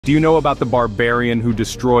Do you know about the barbarian who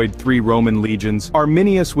destroyed 3 Roman legions?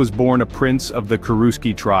 Arminius was born a prince of the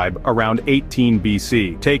Cherusci tribe around 18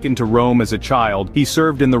 BC. Taken to Rome as a child, he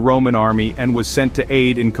served in the Roman army and was sent to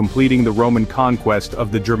aid in completing the Roman conquest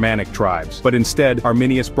of the Germanic tribes. But instead,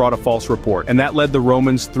 Arminius brought a false report, and that led the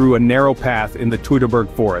Romans through a narrow path in the Teutoburg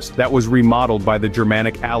Forest that was remodeled by the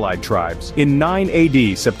Germanic allied tribes. In 9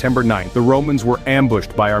 AD, September 9th, the Romans were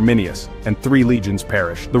ambushed by Arminius, and 3 legions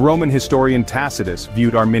perished. The Roman historian Tacitus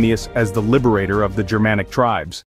viewed Arminius as the liberator of the Germanic tribes.